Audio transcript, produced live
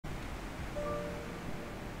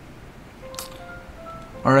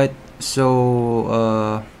Alright,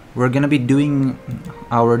 so we're gonna be doing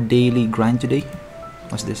our daily grind today.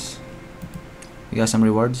 What's this? We got some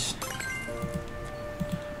rewards.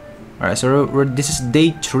 Alright, so this is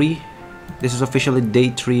day 3. This is officially day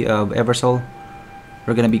 3 of Eversoul.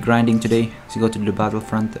 We're gonna be grinding today. Let's go to the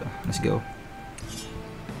battlefront. Let's go.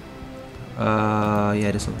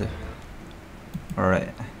 Yeah, this will do.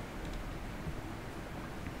 Alright.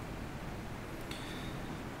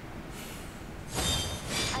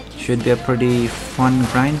 Should be a pretty fun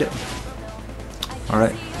grind.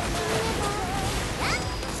 Alright.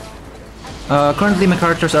 Currently my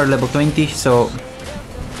characters are level 20, so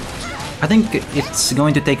I think it's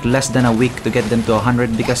going to take less than a week to get them to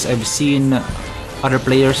 100 because I've seen other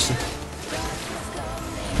players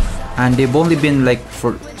and they've only been like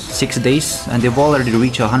for 6 days and they've already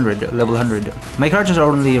reached 100, level 100. My characters are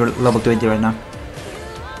only level 20 right now.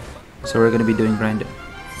 So we're gonna be doing grind.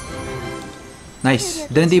 Nice.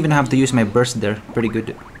 Didn't even have to use my burst there. Pretty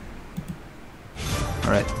good.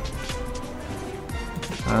 Alright.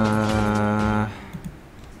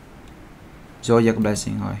 Zodiac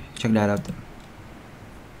Blessing. Okay, check that out.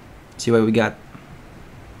 See what we got.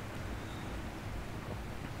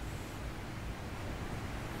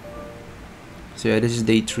 So yeah, this is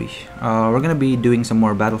day 3. We're gonna be doing some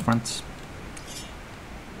more battlefronts.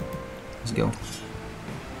 Let's go.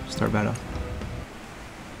 Start battle.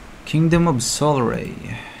 Kingdom of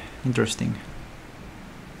Solray. Interesting.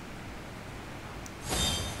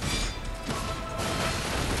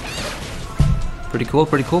 Pretty cool,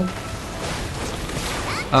 pretty cool.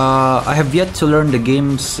 I have yet to learn the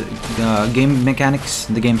game's game mechanics,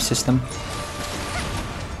 the game system.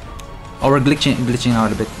 Oh, we're glitching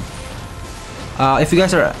out a bit. If you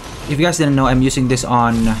guys didn't know, I'm using this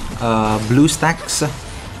on BlueStacks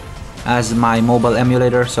as my mobile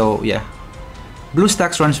emulator. So yeah,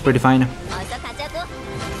 BlueStacks runs pretty fine.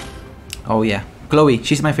 Oh yeah, Chloe,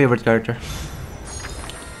 she's my favorite character.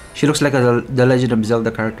 She looks like the Legend of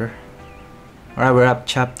Zelda character. Alright, we're up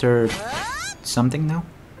chapter something now.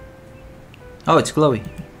 Oh, it's Chloe.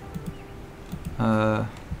 We're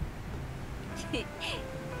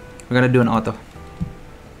gonna do an auto.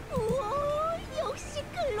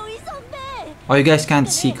 Oh, you guys can't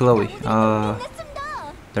see Chloe.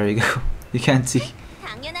 There you go. You can't see.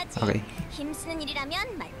 Okay.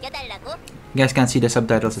 You guys can't see the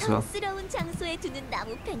subtitles as well.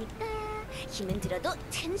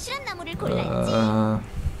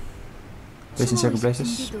 Place in sacred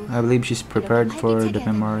places. I believe she's prepared for the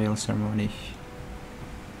memorial ceremony.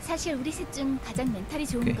 Okay.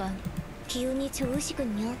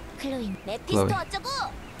 Chloe.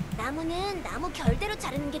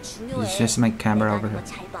 It's just my camera over here.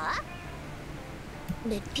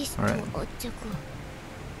 Alright.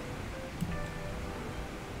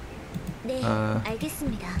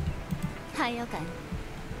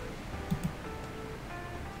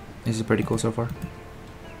 This is pretty cool so far.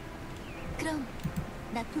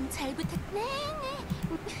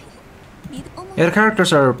 Yeah, the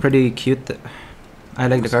characters are pretty cute. I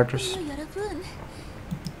like the characters.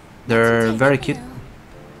 They're very cute.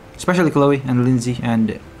 Especially Chloe and Lindsay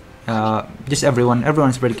and just everyone.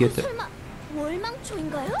 Everyone's pretty cute.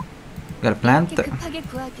 Got a plant. Okay.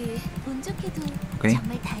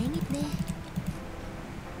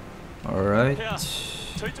 Alright.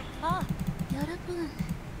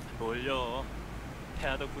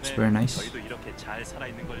 It's very nice.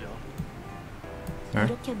 There.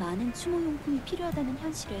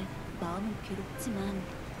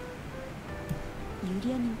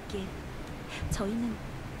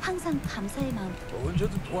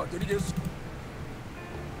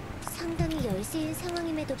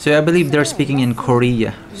 So I believe they're speaking in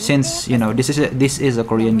Korea, since you know this is a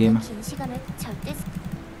Korean game.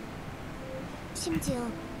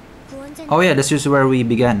 Oh yeah, this is where we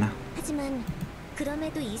began.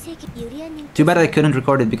 Too bad I couldn't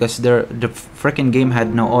record it because the freaking game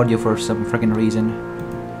had no audio for some freaking reason.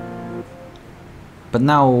 But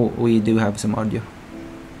now we do have some audio.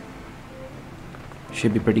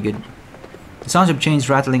 Should be pretty good. The sounds of chains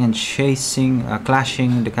rattling and chasing,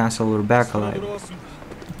 clashing in the castle. We're back alive.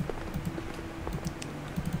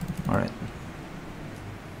 Alright.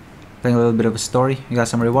 Playing a little bit of a story. We got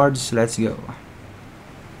some rewards. Let's go.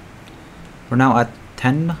 We're now at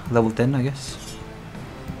 10, level 10 I guess.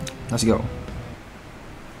 Let's go.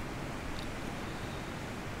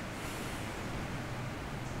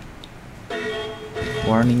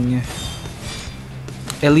 Warning.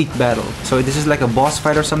 Elite battle. So this is like a boss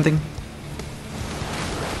fight or something?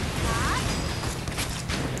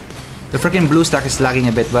 The freaking blue stack is lagging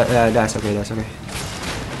a bit, but that's okay, that's okay.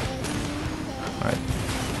 Alright.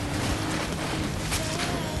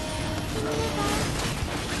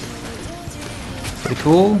 Pretty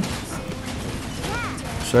cool.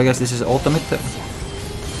 So I guess this is ultimate.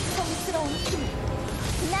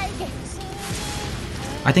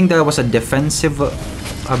 I think that was a defensive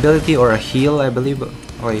ability or a heal, I believe.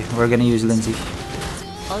 Okay, we're gonna use Lindsay.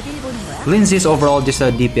 Lindsay is overall just a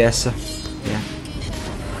DPS. Yeah.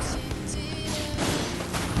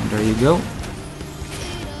 And there you go.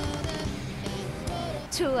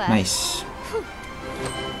 Nice.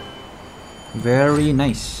 Very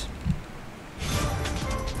nice.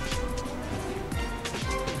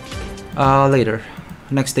 Later.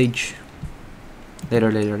 Next stage.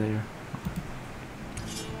 Later.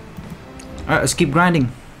 Alright, let's keep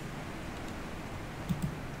grinding.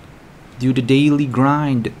 Do the daily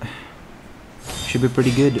grind. Should be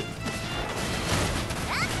pretty good.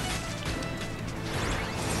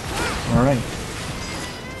 Alright.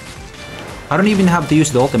 I don't even have to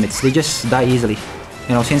use the ultimates. They just die easily.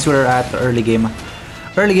 You know, since we're at the early game.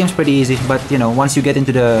 Early game's pretty easy, but you know, once you get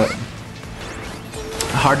into the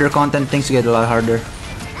harder content, things get a lot harder.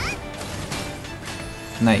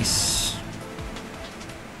 Nice.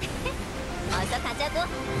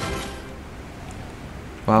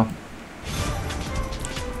 Wow.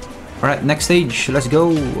 Alright, next stage. Let's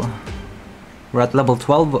go. We're at level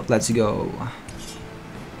 12. Let's go.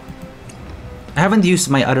 I haven't used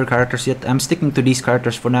my other characters yet. I'm sticking to these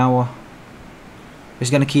characters for now.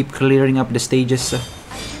 Just gonna keep clearing up the stages.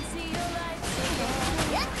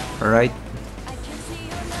 Alright.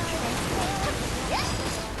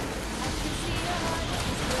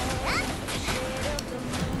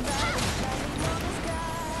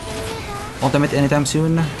 Ultimate anytime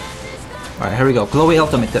soon. Alright, here we go. Chloe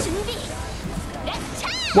ultimate.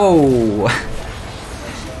 Whoa!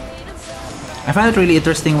 I find it really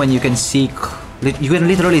interesting when you can see... You can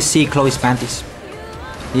literally see Chloe's panties.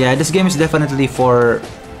 Yeah, this game is definitely for...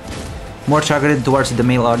 more targeted towards the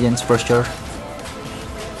male audience for sure.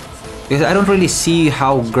 Because I don't really see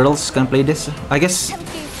how girls can play this. I guess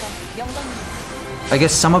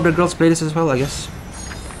some of the girls play this as well, I guess.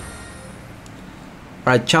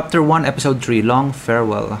 Alright, Chapter 1, Episode 3, Long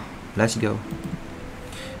Farewell. Let's go.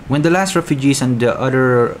 When the last refugees and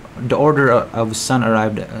the Order of Sun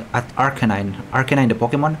arrived at Arcanine the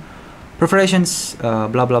Pokemon, preparations, blah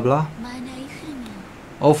blah blah.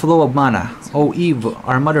 O flow of mana, O Eve,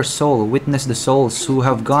 our mother soul, witness the souls who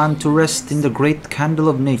have gone to rest in the great candle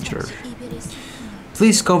of nature.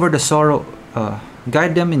 Please cover the sorrow,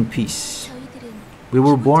 guide them in peace. We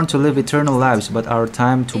were born to live eternal lives, but our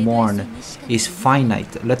time to mourn is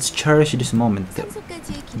finite. Let's cherish this moment.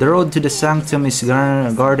 The road to the sanctum is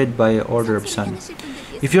guarded by Order of Sun.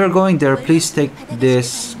 If you are going there, please take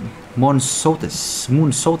this Moonsotis.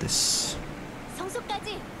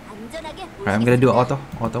 Alright, I'm gonna do auto.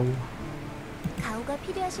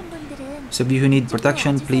 So of you who need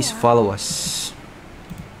protection, please follow us.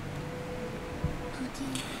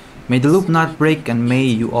 May the loop not break and may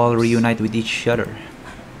you all reunite with each other.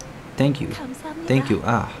 Thank you. Thank you.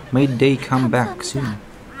 May they come back soon.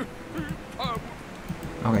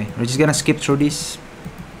 Okay, we're just gonna skip through this.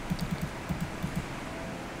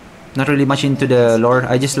 Not really much into the lore.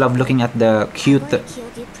 I just love looking at the cute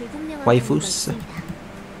waifus.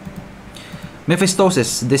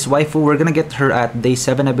 Mephistosis, this waifu, we're gonna get her at day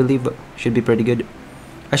 7, I believe. Should be pretty good.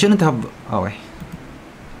 I shouldn't have... Okay.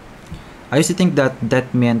 I used to think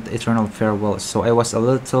that meant eternal farewell, so I was a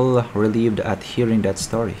little relieved at hearing that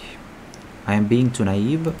story. I am being too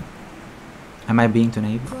naive? Am I being too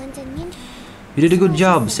naive? You did a good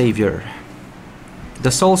job, Savior. The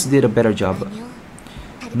souls did a better job.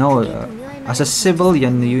 No, as a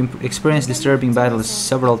civilian, you experienced disturbing battles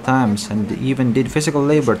several times and even did physical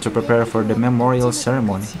labor to prepare for the memorial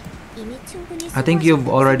ceremony. I think you've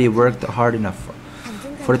already worked hard enough.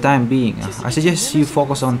 For the time being, I suggest you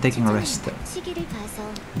focus on taking a rest.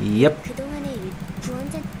 Yep.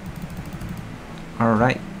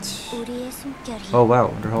 Alright. Oh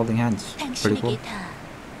wow, they're holding hands. Pretty cool.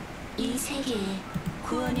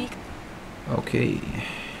 Okay.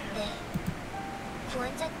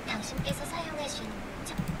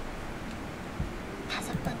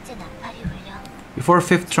 Before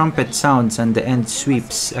 5th trumpet sounds and the end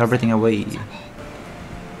sweeps everything away.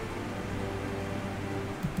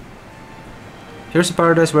 Here's a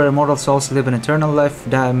paradise where immortal souls live an eternal life.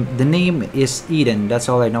 The name is Eden, that's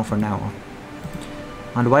all I know for now.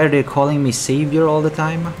 And why are they calling me Savior all the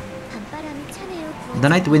time? The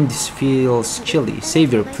night wind feels chilly.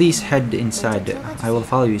 Savior, please head inside. I will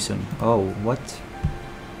follow you soon. Oh, what?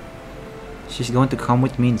 She's going to come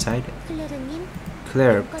with me inside?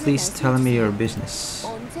 Claire, please tell me your business.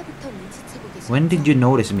 When did you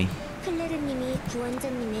notice me?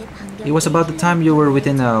 It was about the time you were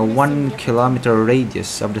within a 1 kilometer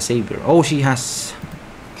radius of the Savior. Oh, she has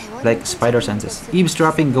like spider senses.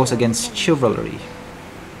 Eavesdropping goes against chivalry.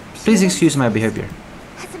 Please excuse my behavior.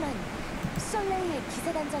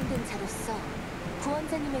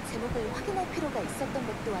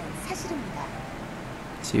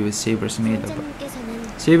 See what Savior's made of.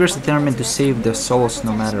 Savior's determined to save the souls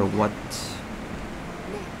no matter what.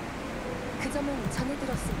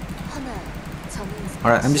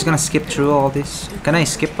 Alright, I'm just gonna skip through all this. Can I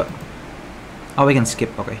skip? Oh, we can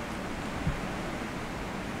skip, okay.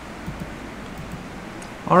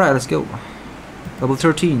 Alright, let's go. Level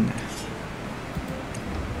 13.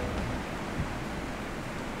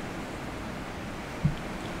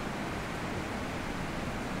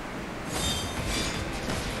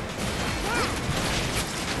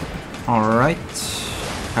 Alright.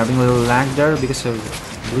 Having a little lag there because of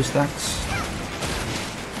blue stacks.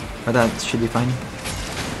 But that should be fine.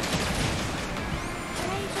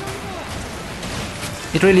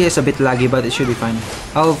 It really is a bit laggy, but it should be fine.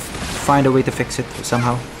 I'll find a way to fix it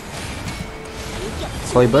somehow.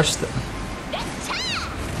 Koi burst.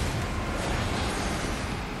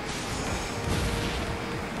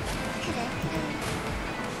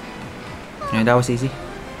 Yeah, that was easy.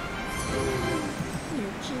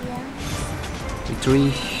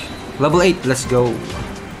 Victory. Level 8, let's go.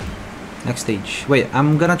 Next stage. Wait,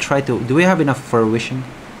 I'm gonna try to... Do we have enough for wishing?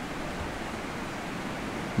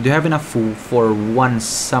 Do you have enough for one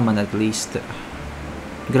summon at least?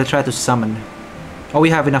 I'm gonna try to summon. Oh, we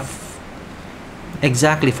have enough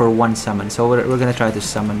exactly for one summon, so we're gonna try to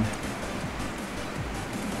summon.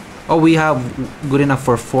 Oh, we have good enough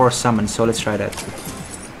for 4 summons, so let's try that.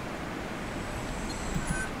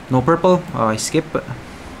 No purple? Oh, I skip.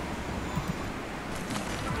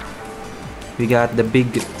 We got the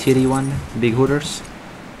big titty one, big hooters,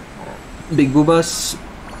 big boobas.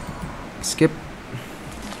 Skip.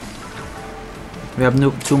 We have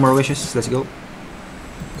 2 more wishes. Let's go.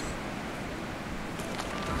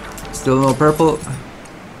 Still no purple.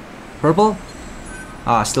 Purple?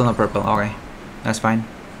 Ah, still no purple. Okay, that's fine.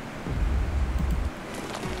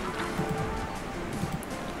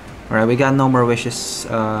 Alright, we got no more wishes.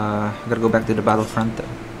 Gotta go back to the battlefront.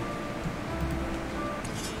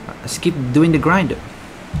 Let's keep doing the grind.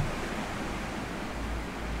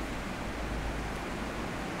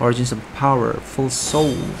 Origins of power, full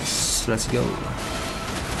souls. Let's go.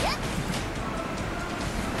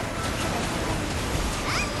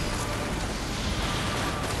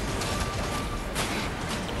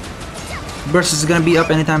 Burst is gonna be up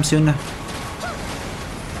anytime soon.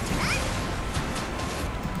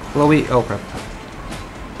 Chloe, oh crap.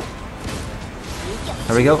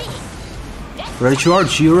 There we go. Ready to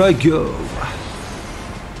charge, here I go.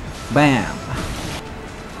 Bam.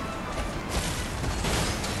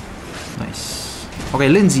 Nice. Okay,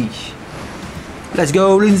 Lindsay. Let's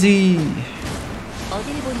go, Lindsay.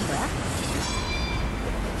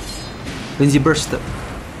 Lindsay burst.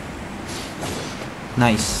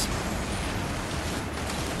 Nice.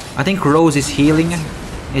 I think Rose is healing.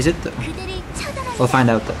 Is it? We'll find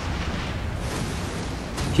out.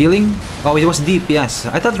 Healing? Oh, it was deep, yes.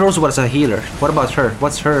 I thought Rose was a healer. What about her?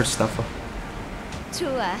 What's her stuff?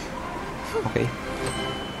 Okay.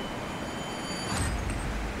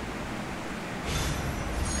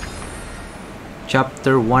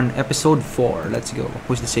 Chapter 1, Episode 4. Let's go.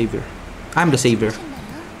 Who's the savior? I'm the savior.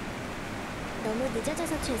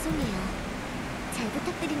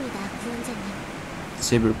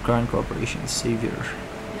 Savior Crown Corporation. Savior.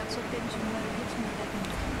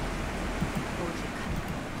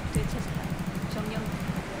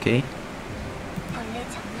 Okay.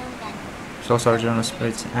 Souls are general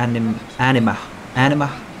spirits, anima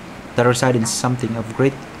that reside in something of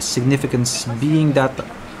great significance, being that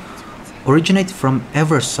originate from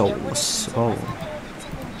Eversouls. Oh.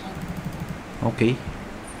 Okay.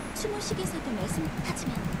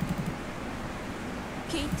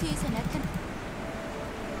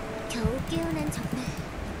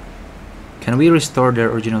 Can we restore their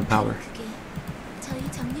original power?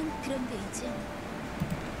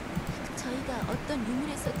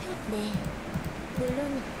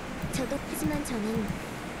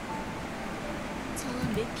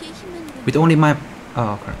 With only my...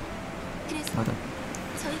 Oh crap.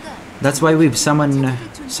 That's why we've summoned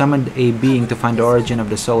a being to find the origin of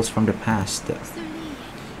the souls from the past.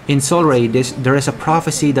 In Soul Ray, there is a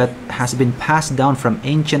prophecy that has been passed down from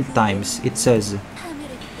ancient times. It says,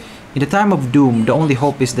 in the time of doom, the only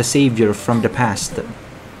hope is the savior from the past.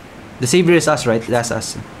 The savior is us, right? That's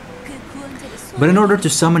us. But in order to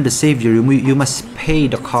summon the savior, you must pay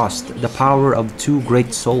the cost, the power of 2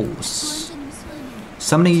 great souls.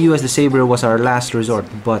 Summoning you as the savior was our last resort,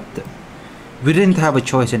 but we didn't have a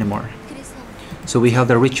choice anymore. So we held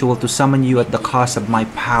a ritual to summon you at the cost of my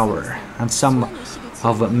power and some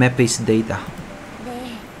of Mepe's data.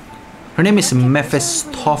 Her name is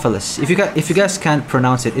Mephistopheles. If you guys can't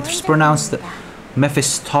pronounce it, it's pronounced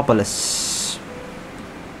Mephistopheles.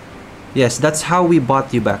 Yes, that's how we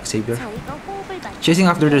bought you back, Savior. Chasing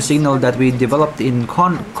after the signal that we developed in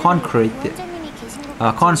concert,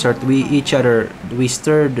 we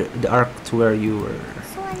stirred the ark to where you were.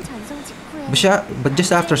 But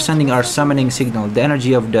just after sending our summoning signal, the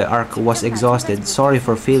energy of the ark was exhausted. Sorry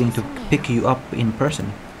for failing to pick you up in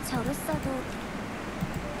person.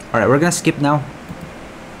 Alright, we're gonna skip now.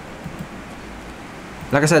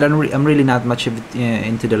 Like I said, I'm really not much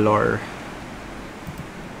into the lore.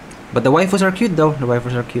 But the waifus are cute though. The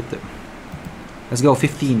waifus are cute. Let's go,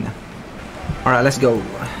 15. Alright, let's go.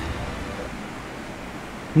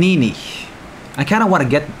 Nini. I kinda wanna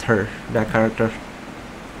get her, that character.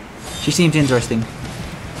 She seems interesting.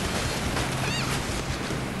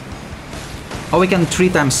 Oh, we can 3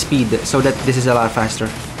 times speed, so that this is a lot faster.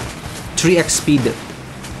 3x speed.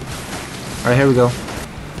 Alright, here we go.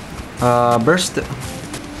 Burst.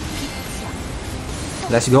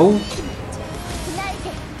 Let's go.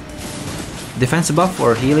 Defense buff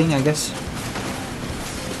or healing, I guess.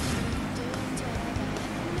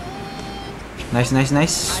 Nice, nice,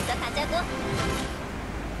 nice.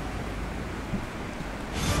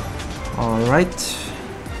 Alright.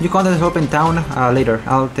 New content is open town later.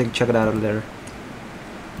 I'll check it out later.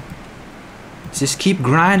 Just keep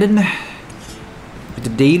grinding with the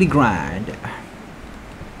daily grind.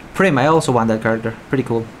 Prim, I also want that character. Pretty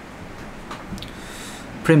cool.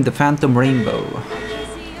 Prim the Phantom Rainbow.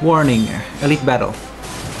 Warning, elite battle.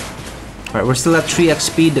 Alright, we're still at 3x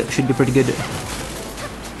speed. Should be pretty good.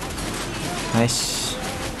 Nice.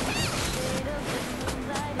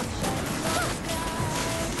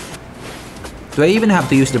 Do I even have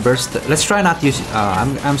to use the burst? Let's try not to use.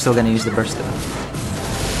 I'm still gonna use the burst.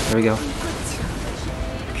 There we go.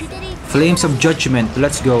 Flames of Judgment.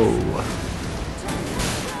 Let's go.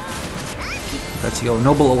 Let's go.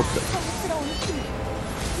 Noble Oath.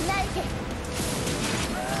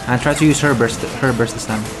 And try to use her burst this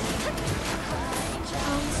time.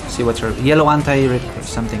 See what's her yellow anti-rick or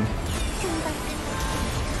something.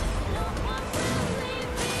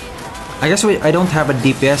 I guess I don't have a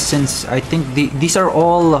DPS since I think these are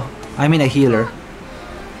all. I mean a healer.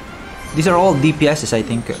 These are all DPSs. I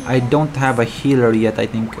think I don't have a healer yet. I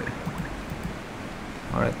think.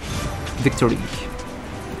 All right, victory.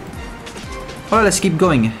 Alright, let's keep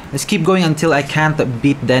going. Let's keep going until I can't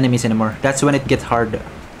beat the enemies anymore. That's when it gets hard.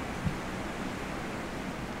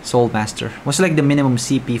 Soul Master. What's like the minimum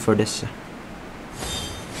CP for this?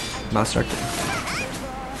 I'll start.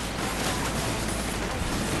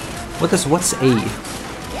 What's A?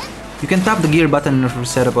 You can tap the gear button for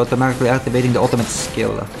setup, automatically activating the ultimate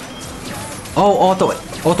skill. Oh, auto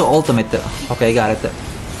ultimate. Okay, I got it.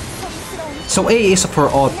 So A is for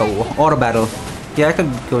auto battle. Yeah, I could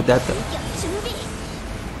go with that.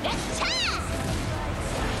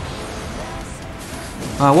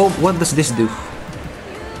 What does this do?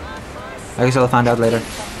 I guess I'll find out later.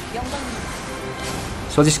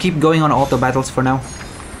 So I'll just keep going on auto battles for now.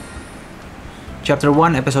 Chapter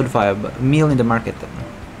 1, Episode 5. Meal in the Market.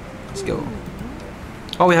 Let's go.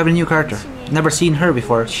 Oh, we have a new character. Never seen her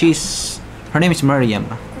before. Her name is Miriam.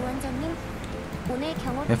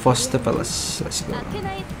 Mephistopheles. Let's go.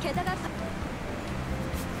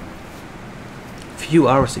 Few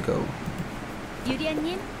hours ago.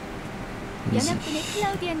 Easy.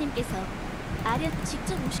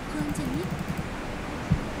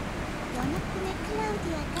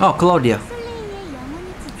 Oh, Claudia.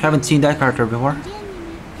 Haven't seen that character before.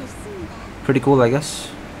 Pretty cool, I guess.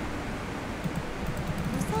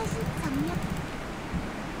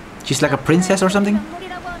 She's like a princess or something?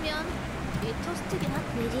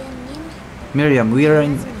 Miriam, we are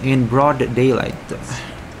in broad daylight.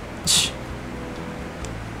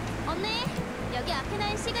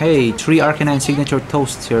 Hey, 3 Arcanine signature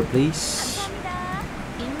toasts here, please.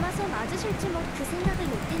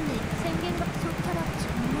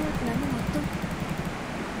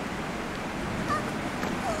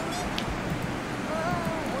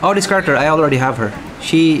 Oh, this character, I already have her.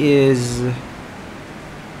 She is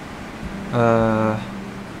a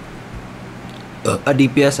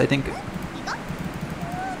DPS, I think.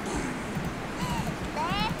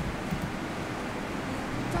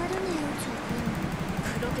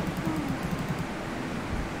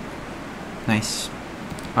 Nice.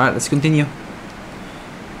 Alright, let's continue.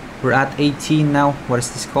 We're at 18 now. What is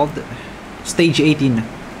this called? Stage 18.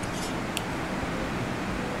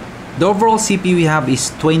 The overall CP we have is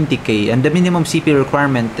 20k, and the minimum CP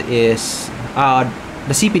requirement is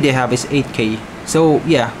the CP they have is 8k. So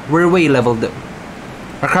yeah, we're way leveled.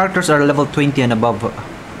 Our characters are level 20 and above,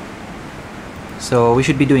 so we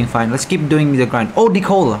should be doing fine. Let's keep doing the grind. Oh,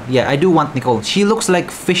 Nicole! Yeah, I do want Nicole. She looks like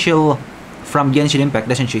Fischl from Genshin Impact,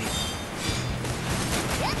 doesn't she?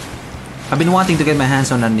 I've been wanting to get my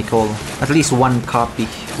hands on a Nicole. At least one copy.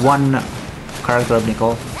 One character of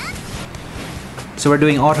Nicole. So we're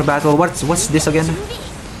doing auto battle. What's this again?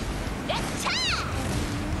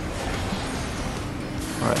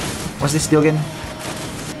 Alright. What's this deal again?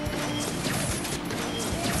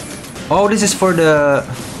 Oh, this is for the...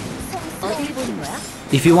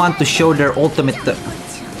 if you want to show their ultimates.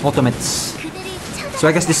 So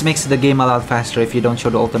I guess this makes the game a lot faster if you don't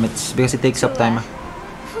show the ultimates, because it takes up time,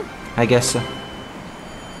 I guess.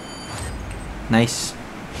 Nice.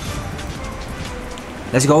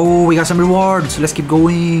 Let's go, we got some rewards. Let's keep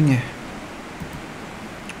going.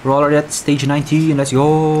 We're already at stage 19. Let's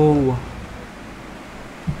go.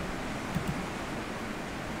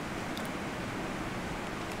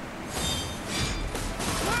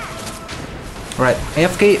 Alright,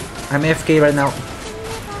 AFK. I'm AFK right now.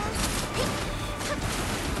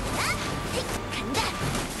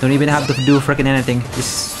 Don't even have to do freaking anything.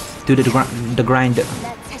 Just do the grind.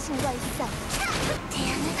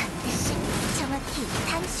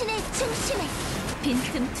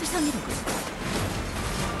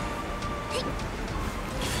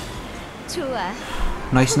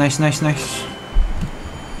 Nice, nice, nice, nice.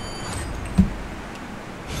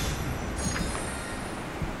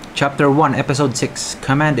 Chapter 1, Episode 6,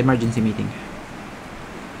 Command Emergency Meeting.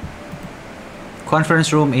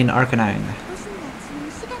 Conference room in Arcanine.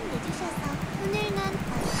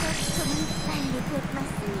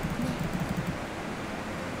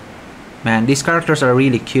 Man, these characters are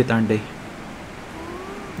really cute, aren't they?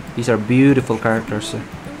 These are beautiful characters.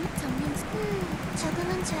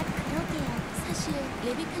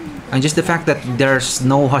 And just the fact that there's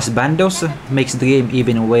no husbandos makes the game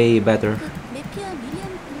even way better.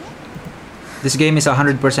 This game is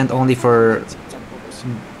 100% only for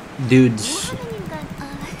dudes.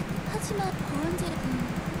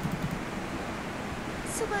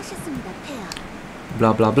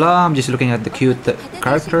 Blah blah blah. I'm just looking at the cute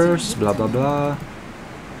characters. Blah blah blah.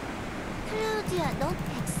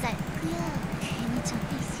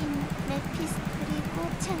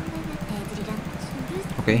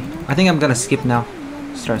 Okay, I think I'm gonna skip now.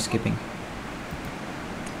 Start skipping.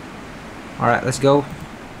 Alright, let's go.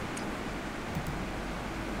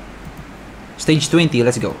 Stage 20,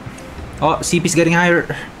 let's go. Oh, CP's getting higher.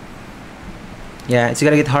 Yeah, it's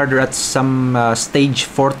gonna get harder at some stage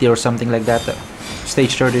 40 or something like that.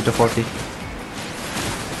 Stage 30 to 40.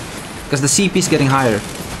 Because the CP's getting higher.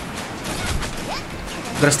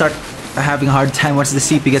 I'm gonna start having a hard time once the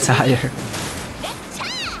CP gets higher.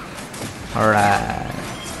 Alright.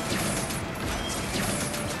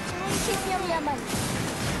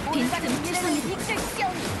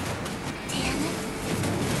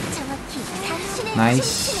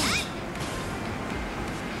 Nice.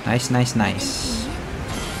 Nice, nice, nice.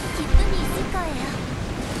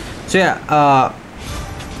 So yeah,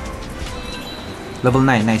 level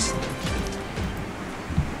 9, nice.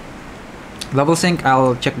 Level sync,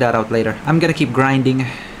 I'll check that out later. I'm gonna keep grinding.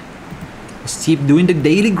 Let's keep doing the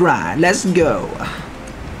daily grind. Let's go.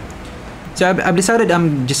 So I've decided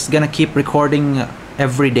I'm just gonna keep recording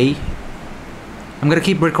every day. I'm gonna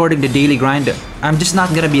keep recording the daily grind. I'm just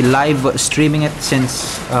not gonna be live streaming it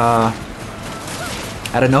since I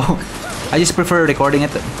don't know. I just prefer recording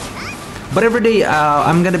it. But every day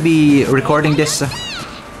I'm gonna be recording this.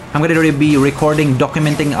 I'm gonna be recording,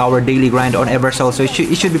 documenting our daily grind on Eversoul, so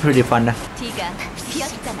it should be pretty fun.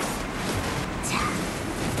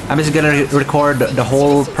 I'm just gonna record the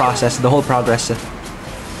whole process, the whole progress.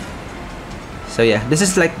 So yeah, this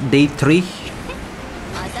is like day 3.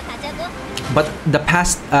 But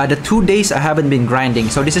the 2 days I haven't been grinding,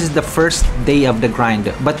 so this is the first day of the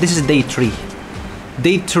grind. But this is day 3.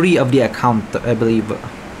 Day 3 of the account, I believe.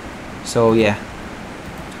 So yeah.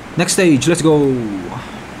 Next stage, let's go.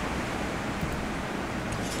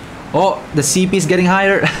 Oh, the CP is getting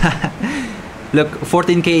higher. Look,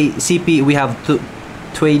 14k CP, we have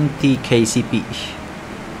 20k CP.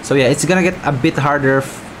 So yeah, it's gonna get a bit harder.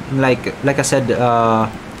 Like I said,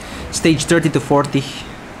 stage 30 to 40.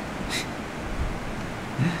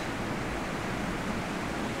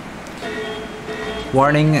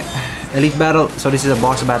 Warning, elite battle. So this is a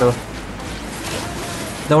boss battle.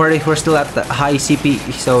 Don't worry, we're still at the high CP,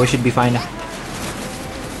 so we should be fine.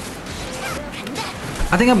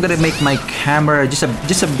 I think I'm gonna make my camera just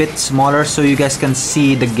a bit smaller so you guys can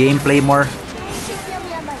see the gameplay more.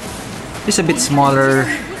 Just a bit smaller.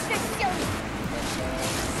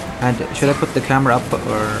 And should I put the camera up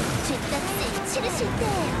or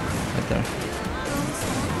right there?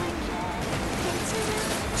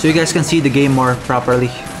 So you guys can see the game more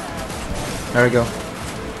properly. There we go.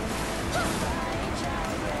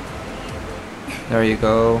 There you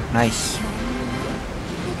go. Nice.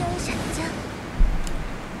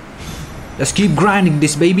 Let's keep grinding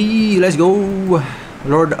this, baby. Let's go.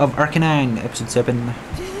 Lord of Arcanine, episode 7.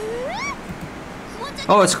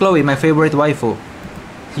 Oh, it's Chloe, my favorite waifu.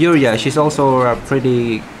 Yuria, she's also a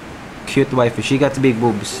pretty cute waifu. She got big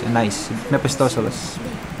boobs. Nice. Mephistopheles.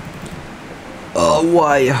 Oh,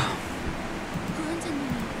 why?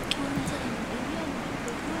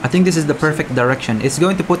 I think this is the perfect direction. It's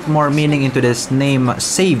going to put more meaning into this name,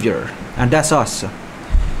 Savior. And that's us.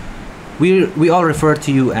 We all refer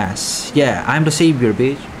to you as. Yeah, I'm the Savior,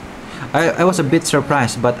 bitch. I was a bit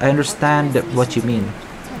surprised, but I understand what you mean.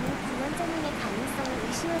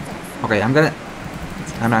 Okay, I'm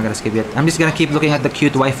not gonna skip it. I'm just gonna keep looking at the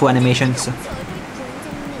cute waifu animations.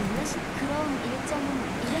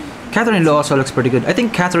 Catherine also looks pretty good. I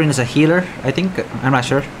think Catherine is a healer. I'm not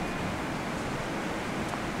sure.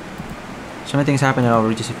 So many things happen in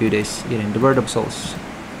over just a few days. Eden, the Bird of Souls.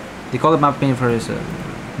 They call him up for his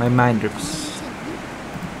my mind drips.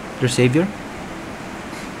 Their savior?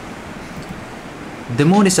 The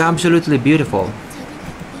moon is absolutely beautiful.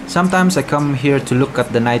 Sometimes I come here to look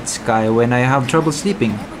at the night sky when I have trouble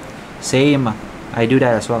sleeping. Same, I do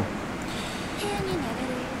that as well.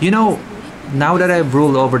 You know, now that I've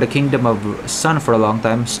ruled over the kingdom of sun for a long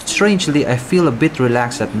time, strangely I feel a bit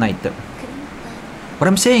relaxed at night. What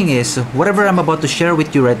I'm saying is, whatever I'm about to share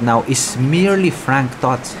with you right now is merely frank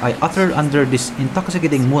thoughts I uttered under this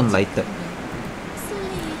intoxicating moonlight.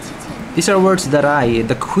 These are words that I,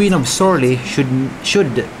 the Queen of Sorley,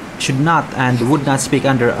 should not and would not speak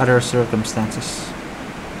under other circumstances.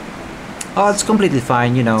 Oh, it's completely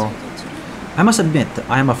fine, you know. I must admit,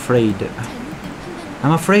 I'm afraid.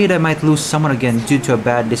 I'm afraid I might lose someone again due to a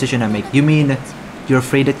bad decision I make. You mean, you're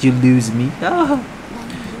afraid that you lose me? Ah.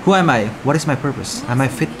 Who am I? What is my purpose? Am I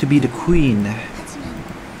fit to be the queen?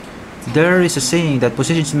 There is a saying that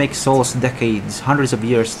positions make souls decades, hundreds of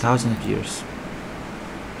years, thousands of years.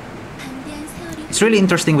 It's really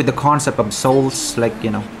interesting with the concept of souls, like, you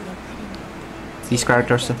know, these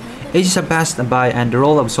characters. Ages have passed by and the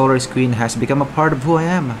role of Solar's Queen has become a part of who I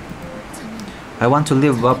am. I want to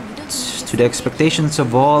live up to the expectations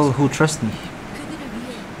of all who trust me.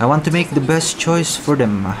 I want to make the best choice for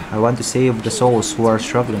them. I want to save the souls who are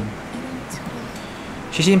struggling.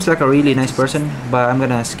 She seems like a really nice person, but I'm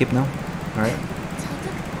gonna skip now. Alright.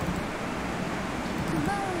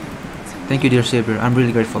 Thank you, dear Savior. I'm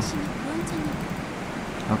really grateful.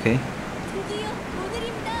 Okay.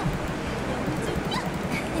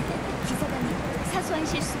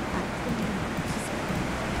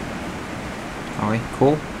 Alright,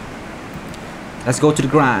 cool. Let's go to the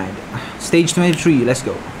grind. Stage 23, let's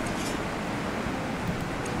go.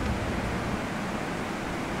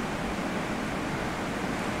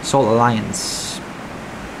 Soul Alliance.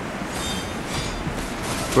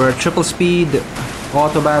 We're at triple speed,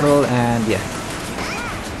 auto battle, and yeah.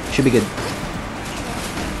 Should be good.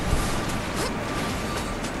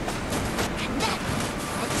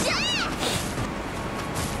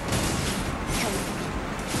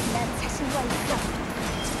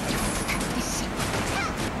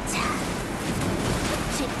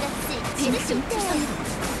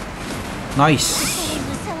 Nice.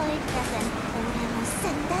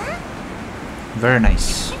 Very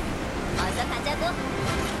nice.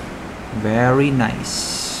 Very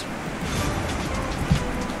nice.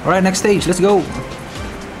 Alright, next stage, let's go.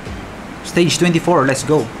 Stage 24, let's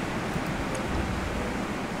go.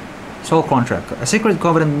 Soul contract. A sacred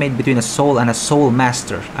covenant made between a soul and a soul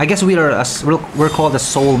master. I guess we're called a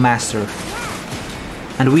soul master.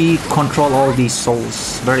 And we control all these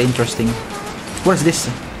souls. Very interesting. What's this?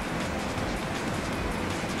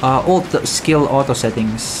 Alt skill auto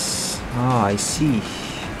settings. Oh, I see.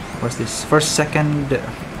 What's this? First, second.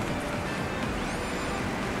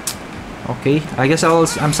 Okay, I guess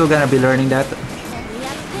I'm still gonna be learning that.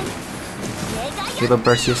 Give up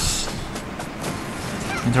Perseus.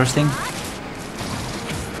 Interesting.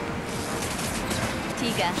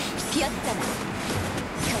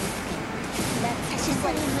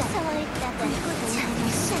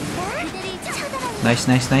 Nice,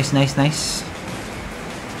 nice, nice, nice, nice.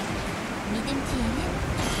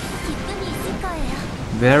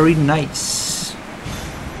 Very nice.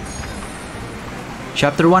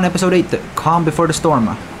 Chapter 1, Episode 8, The Calm Before the Storm.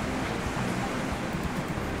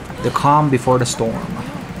 The Calm Before the Storm.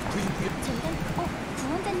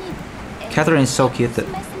 Catherine is so cute.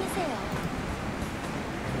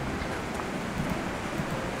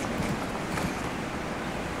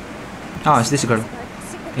 Oh, it's this girl.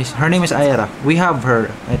 Her name is Aira. We have her,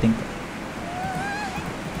 I think.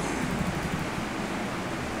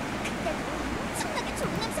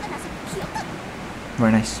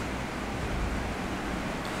 Very nice.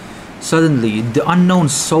 Suddenly, the unknown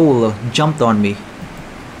soul jumped on me.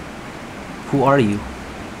 Who are you?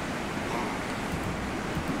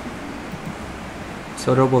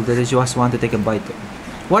 So adorable that she just want to take a bite.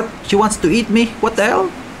 What? She wants to eat me? What the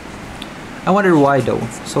hell? I wonder why though.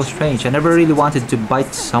 So strange. I never really wanted to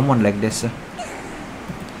bite someone like this.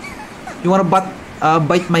 You wanna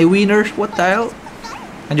bite my wiener? What the hell?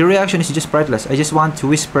 And the reaction is just priceless. I just want to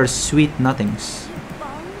whisper sweet nothings.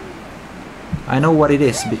 I know what it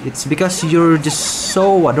is. It's because you're just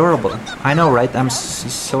so adorable. I know, right? I'm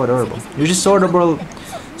so adorable. You're just so adorable.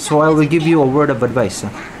 So I will give you a word of advice.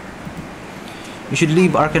 You should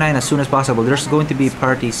leave Arcanine as soon as possible. There's going to be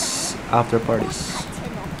parties after parties.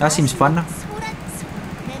 That seems fun.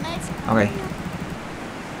 Okay.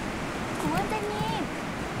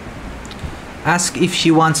 Ask if she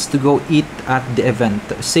wants to go eat at the event.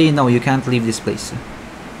 Say no, you can't leave this place.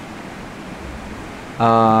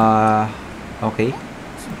 Okay.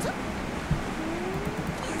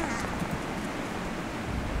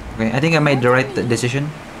 Okay, I think I made the right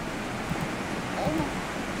decision.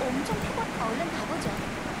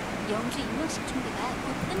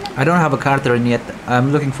 I don't have a Catherine yet.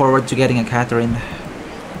 I'm looking forward to getting a Catherine.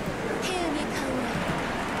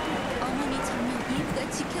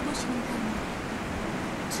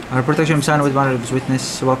 Our protection of son with one of his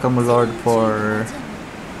witness. Welcome, Lord, for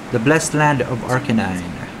the blessed land of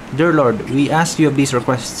Arcanine. Dear Lord, we ask you of these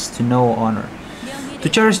requests to know honor, to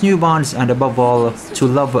cherish new bonds, and above all, to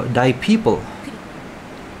love thy people.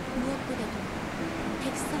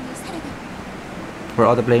 We're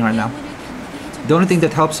all playing right now. The only thing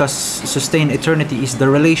that helps us sustain eternity is the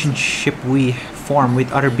relationship we form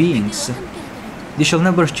with other beings. This shall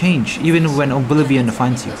never change, even when oblivion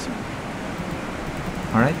finds you.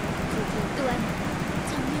 Alright?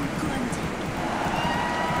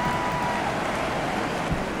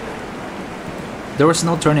 There was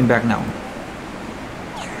no turning back now.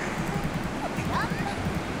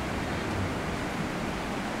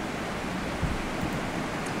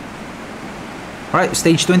 Alright,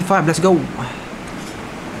 stage 25, let's go!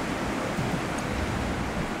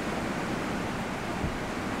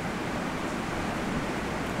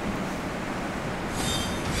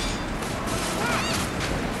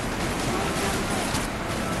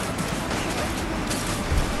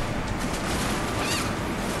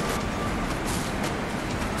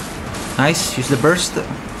 Nice, use the burst.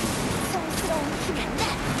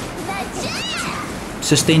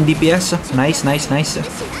 Sustain DPS. Nice, nice, nice.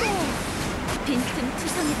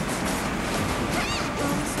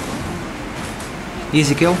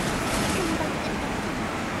 Easy kill.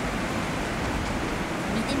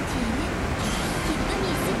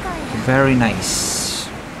 Very nice.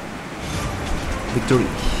 Victory.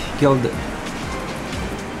 Guild.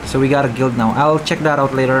 So we got a guild now. I'll check that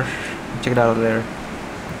out later. Check that out later.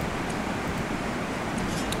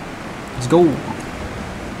 Let's go.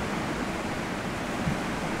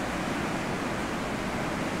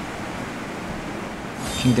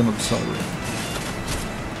 Kingdom of Soul.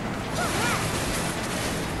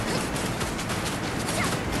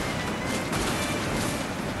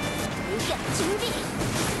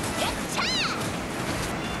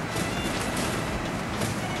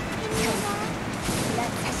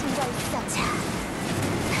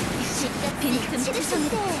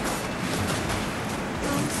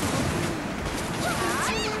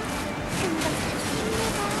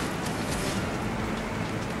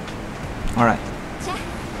 Alright.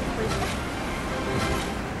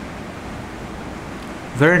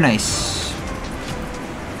 Very nice.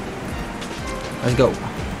 Let's go.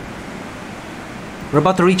 We're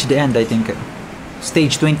about to reach the end, I think.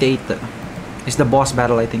 Stage 28 is the boss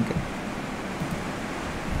battle, I think.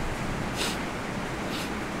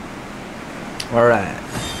 Alright.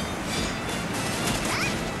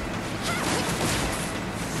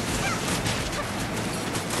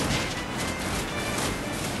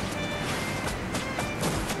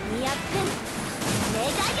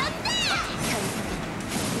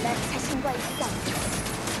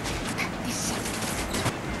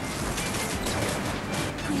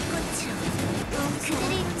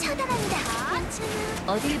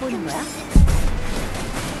 어딜 보는 거야?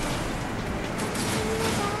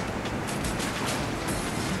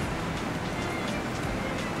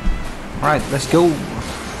 Alright, let's go.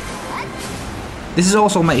 This is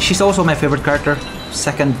also she's also my favorite character.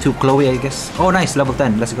 Second to Chloe, I guess. Oh nice, level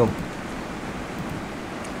 10, let's go.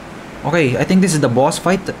 Okay, I think this is the boss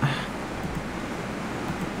fight. The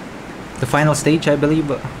final stage, I believe.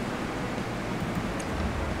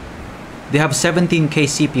 They have 17k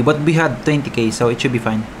CP, but we had 20k, so it should be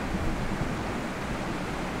fine.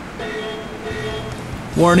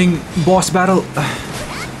 Warning, boss battle.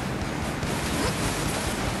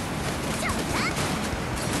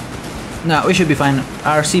 No, we should be fine.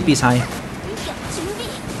 Our CP is high.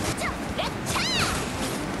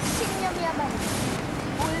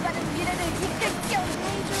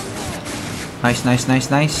 Nice, nice,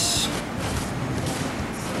 nice, nice.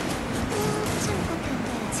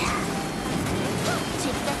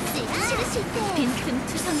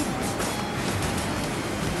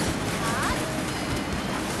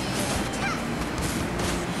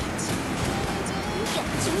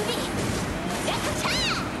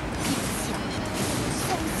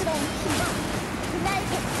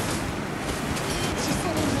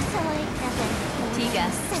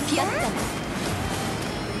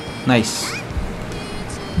 Nice.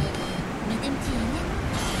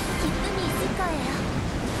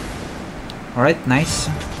 Alright, nice.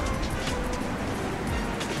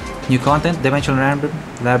 New content, Dimensional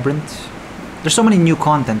Labyrinth. There's so many new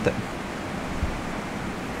content.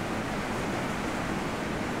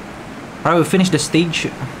 Alright, we finished the stage.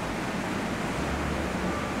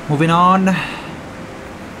 Moving on.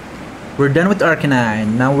 We're done with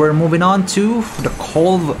Arcanine. Now we're moving on to the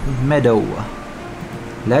Cold Meadow.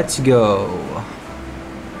 Let's go.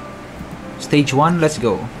 Stage 1, let's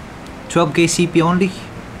go. 12k CP only.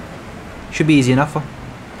 Should be easy enough.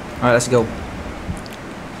 Alright, let's go.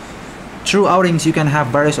 Through outings, you can have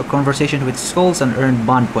various conversations with souls and earn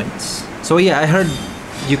bond points. So yeah, I heard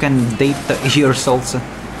you can date your souls.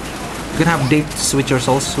 You can have dates with your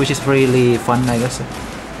souls, which is really fun, I guess.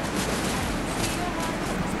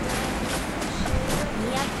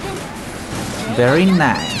 Very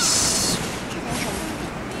nice.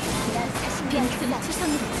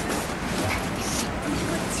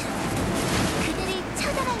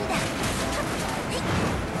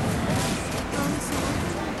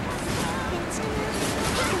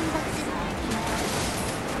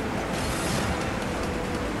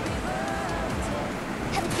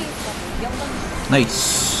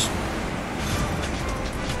 Nice.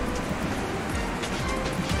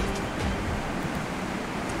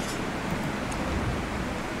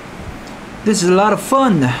 This is a lot of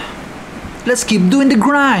fun. Let's keep doing the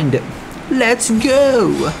grind. Let's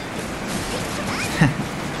go.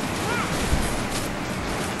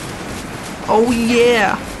 Oh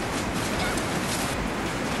yeah.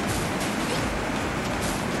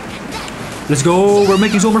 Let's go. We're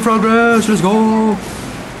making so much progress. Let's go.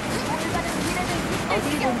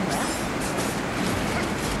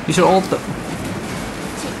 Use your ult.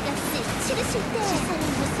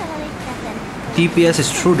 DPS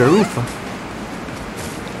is through the roof.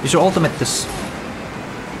 Use your ultimate. This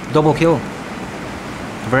double kill.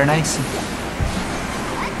 Very nice.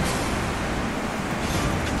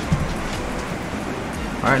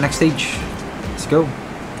 Alright, next stage. Let's go.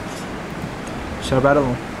 Share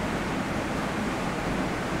battle.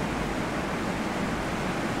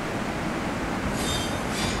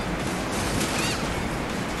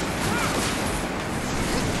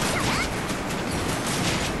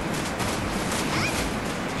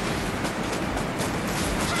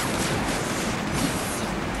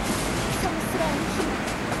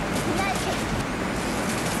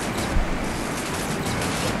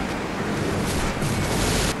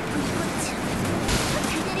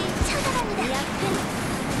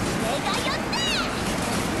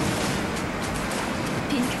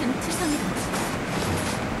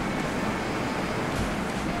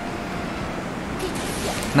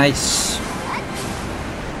 Nice.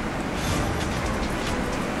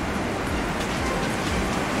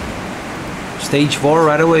 Stage 4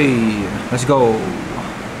 right away. Let's go.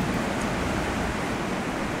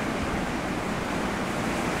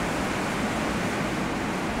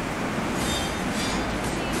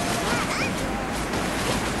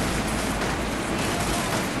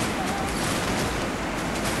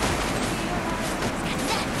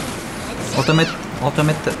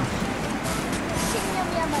 Ultimate.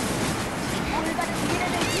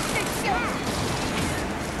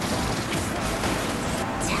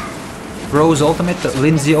 Rose ultimate,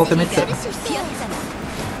 Lindsay ultimate.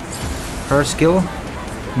 Her skill.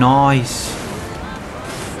 Nice.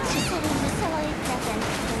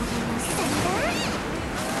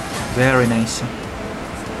 Very nice.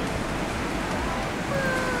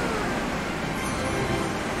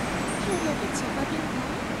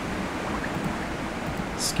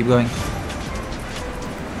 Let's keep going.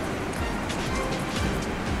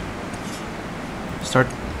 Start.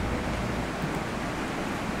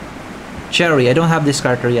 Cherry. I don't have this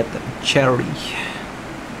character yet. Cherry.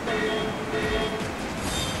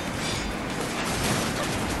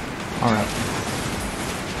 Alright.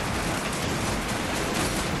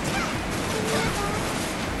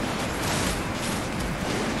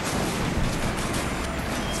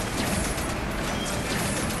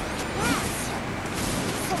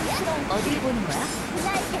 어딜 보는 거야?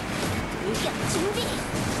 일격 준비!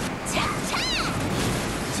 자!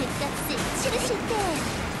 죗값을 치르실 때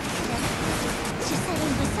주사를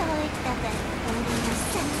무서워했다가 오래 못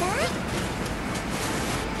산다?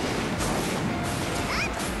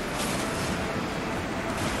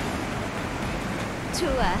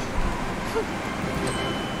 좋아.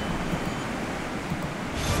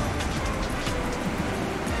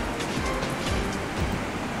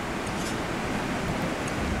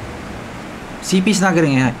 CP's not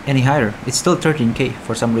getting any higher. It's still 13k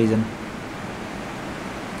for some reason.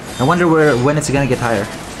 I wonder when it's gonna get higher.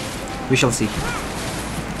 We shall see.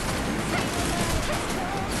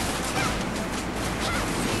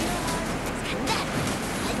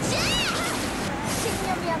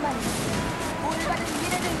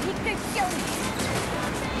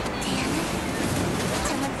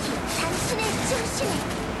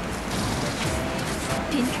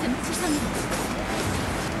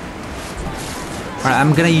 Alright,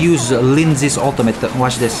 I'm gonna use Lindsay's ultimate.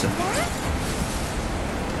 Watch this.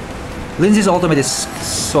 Lindsay's ultimate is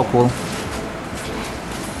so cool.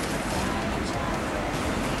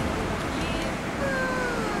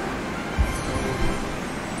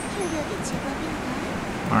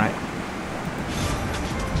 Alright.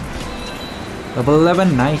 Level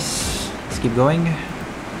 11, nice. Let's keep going.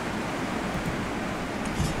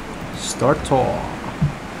 Start tall.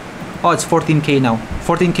 Oh, it's 14k now.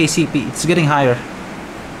 14k CP. It's getting higher.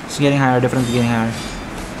 It's getting higher, definitely getting higher.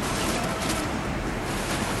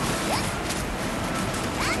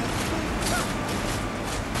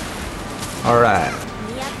 Alright.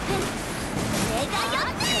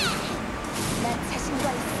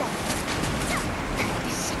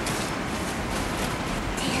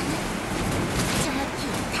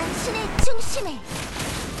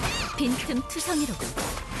 빈틈 투성이로군.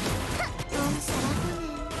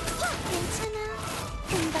 괜찮아.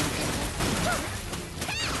 금방 끝나.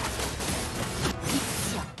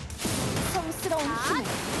 빛이여. 성스러운 힘을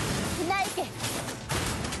나에게.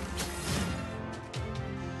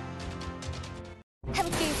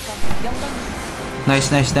 함께 있어. 영광입니다. Nice,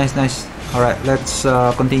 nice, nice, nice. Alright, let's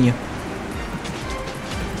continue.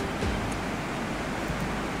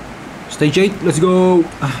 Stage 8, let's go.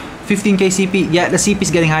 15k CP. Yeah, the CP is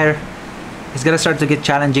getting higher. It's gonna start to get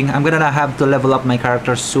challenging. I'm gonna have to level up my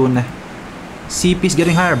character soon. CP is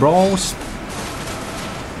getting higher, bros.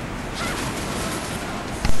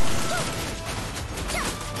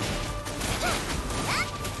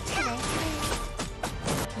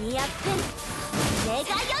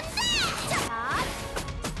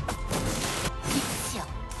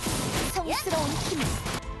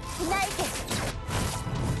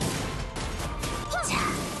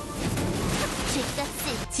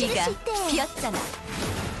 지가 비었잖아.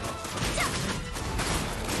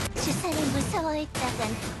 주사를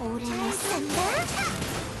무서워했다간 오래 못 산다.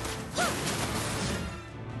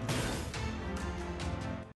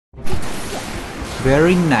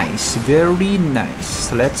 Very nice, very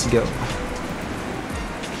nice. Let's go.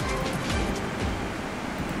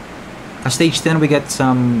 At stage 10 we get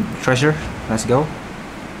some treasure. Let's go.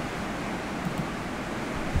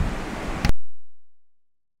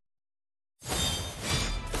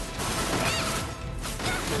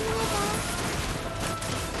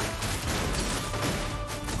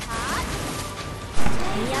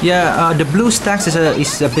 Yeah, the blue stacks is a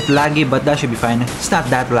bit laggy, but that should be fine. It's not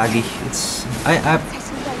that laggy.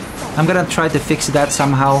 I'm gonna try to fix that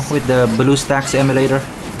somehow with the blue stacks emulator.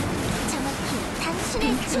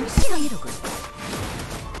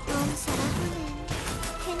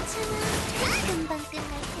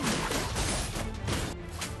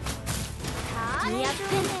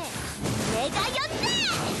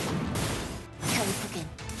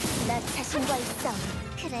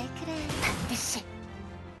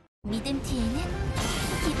 믿음 뒤에는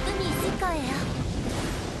기쁨이 있을 거예요.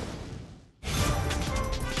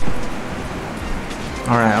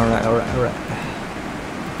 Alright.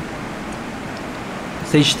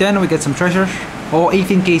 Stage 10, we get some treasure. Oh,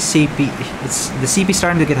 18k CP. The CP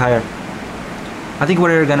starting to get higher. I think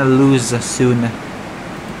we're gonna lose soon.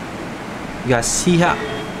 You guys see how?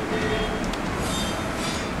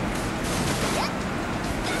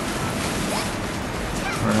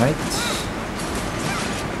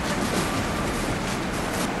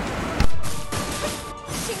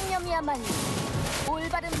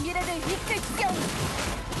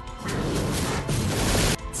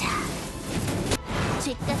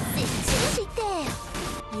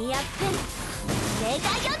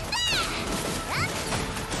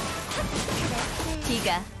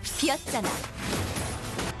 비었잖아.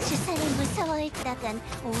 주사를 무서워했다간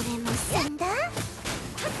오래 못 산다.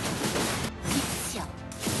 빛이여,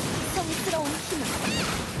 성스러운 힘을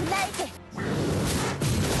나에게.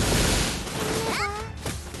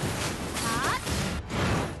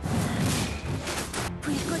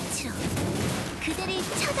 불꽃으로 그대를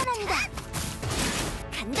처단한다.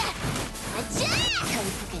 간다. 아자!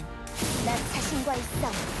 결국엔 나 자신과의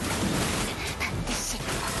싸움. 반드시.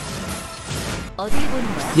 어딜 보는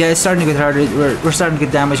거야? Yeah, it's starting to get harder. We're starting to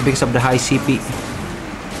get damaged because of the high CP.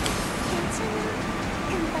 괜찮아.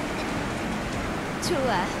 금방 끝.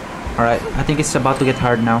 좋아. Alright, I think it's about to get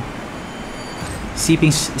hard now.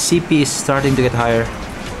 CP is starting to get higher.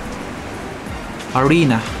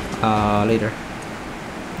 Arena, later.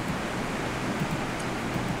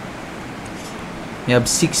 You have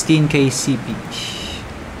 16k CP.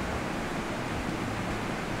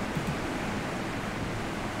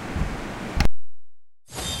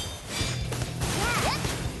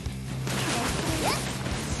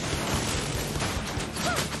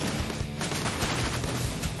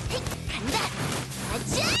 간다.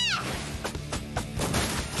 아자!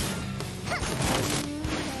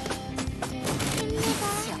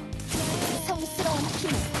 빛이여, 성스러운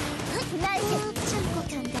힘을 나에게. 참고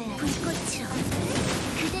견뎌야 불꽃으로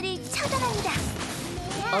그대를 처단한다.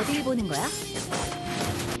 어딜 보는 거야?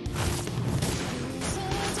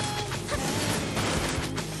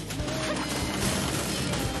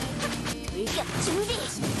 돌격 준비.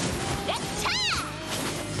 야차!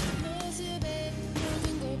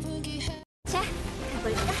 자,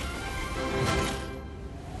 가볼까?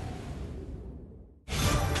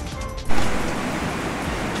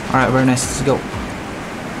 Alright, very nice. Let's go.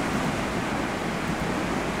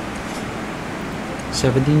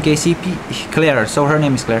 17k CP. Claire. So her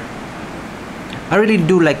name is Claire. I really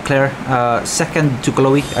do like Claire. Second to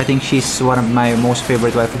Chloe. I think she's one of my most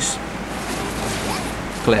favorite waifus.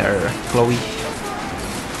 Claire. Chloe.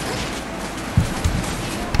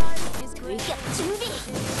 돌격 준비.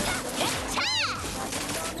 야차!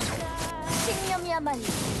 신념이야말로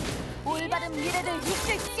올바른 미래를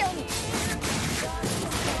이끌지어니.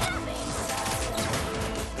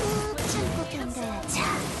 꾹 참고 견뎌야.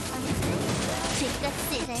 자, 죗값을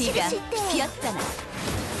비가 치르실 때. 비었잖아.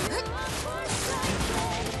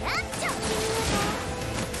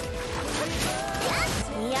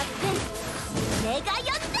 이 앞은 내가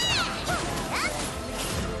연대.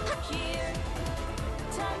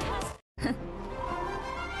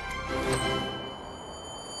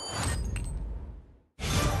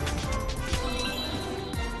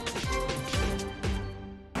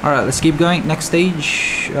 Alright, let's keep going. Next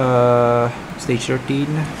stage. Stage 13.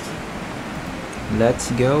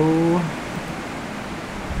 Let's go.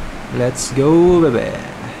 Let's go, baby.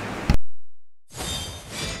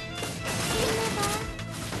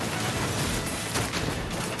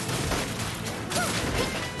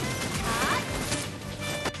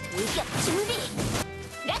 돌격 준비.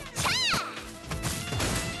 야차!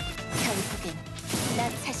 결국엔 나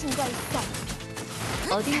자신과의 싸움.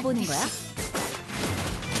 어딜 보는 거야?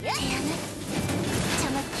 태양은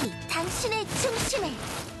정확히 당신의 중심에.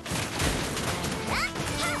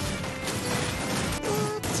 꾹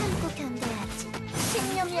참고 견뎌야지.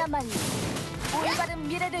 신념이야말로 올바른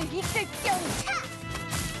미래를 이끌지어니.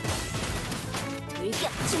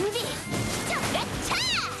 돌격 준비. 야차!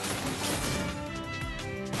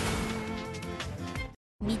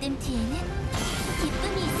 믿음 뒤에는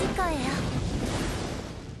기쁨이 있을 거예요.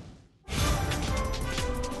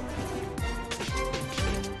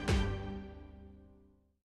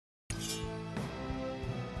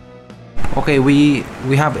 Okay, we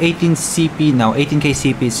have 18 CP now. 18k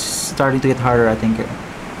CP is starting to get harder, I think.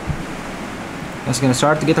 It's gonna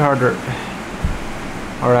start to get harder.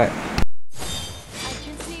 Alright.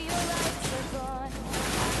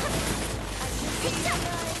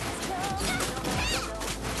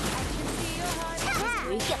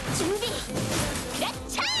 돌격 준비.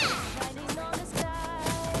 야차!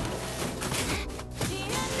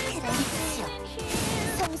 빛이여,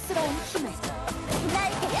 성스러운 힘을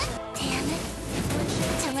나에게. 태양은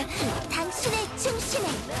정확히 당신의 중심에.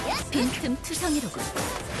 빈틈 투성이로군.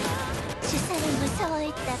 주사를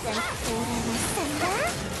무서워했다간 오래 못 산다.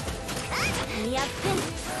 이 앞은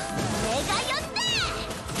내가 연대.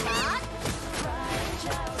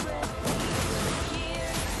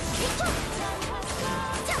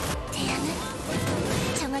 태양은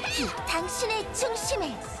정확히 당신의 중심에.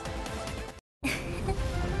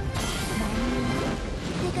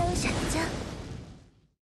 많이 뜨거우셨죠?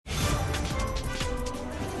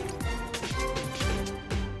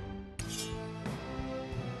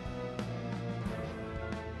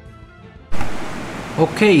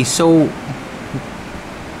 Okay, so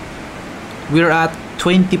we're at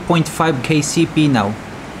 20.5k CP now.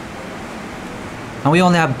 And we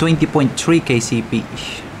only have 20.3k CP.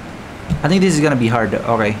 I think this is gonna be hard.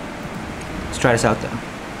 Okay, let's try this out.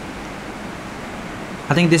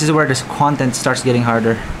 I think this is where this content starts getting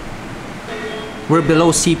harder. We're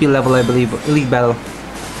below CP level, I believe. Elite battle.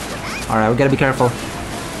 Alright, we gotta be careful.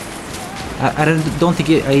 I don't think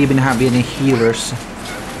I even have any healers.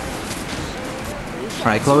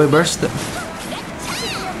 Alright, Chloe burst.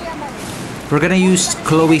 We're gonna use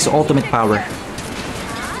Chloe's ultimate power.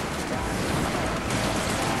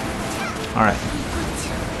 Alright.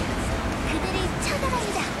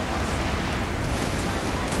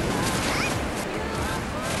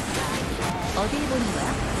 어딜 보는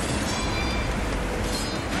거야?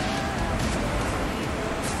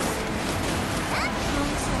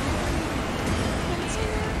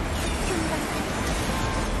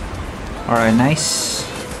 Alright, nice.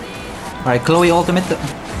 Alright, Chloe ultimate.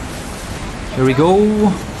 Here we go.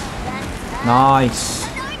 Nice.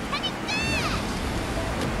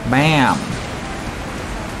 Bam.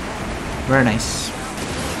 Very nice.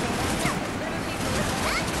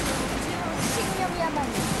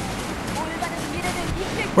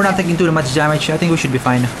 We're not taking too much damage. I think we should be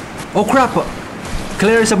fine. Oh crap!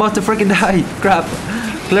 Claire is about to freaking die. Crap.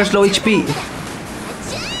 Claire's low HP.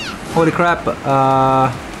 Holy crap.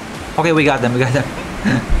 Okay, we got them. We got them.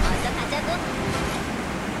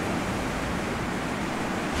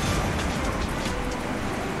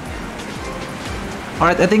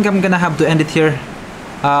 Alright, I think I'm gonna have to end it here.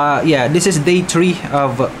 Yeah, this is day 3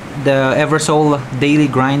 of the Eversoul daily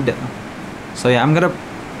grind. So yeah, I'm gonna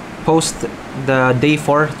post the day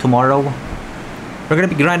 4 tomorrow. We're gonna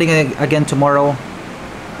be grinding again tomorrow.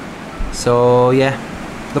 So yeah,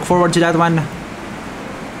 look forward to that one.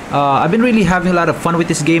 I've been really having a lot of fun with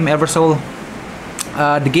this game, Eversoul.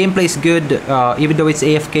 The gameplay is good, even though it's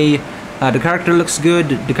AFK. The character looks good.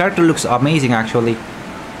 The character looks amazing, actually.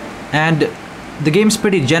 And the game's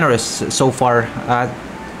pretty generous so far.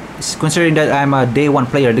 Considering that I'm a day 1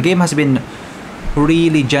 player, the game has been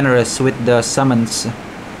really generous with the summons.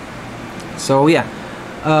 So yeah,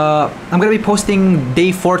 I'm gonna be posting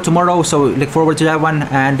day 4 tomorrow, so look forward to that one.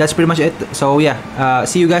 And that's pretty much it. So yeah,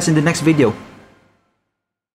 see you guys in the next video.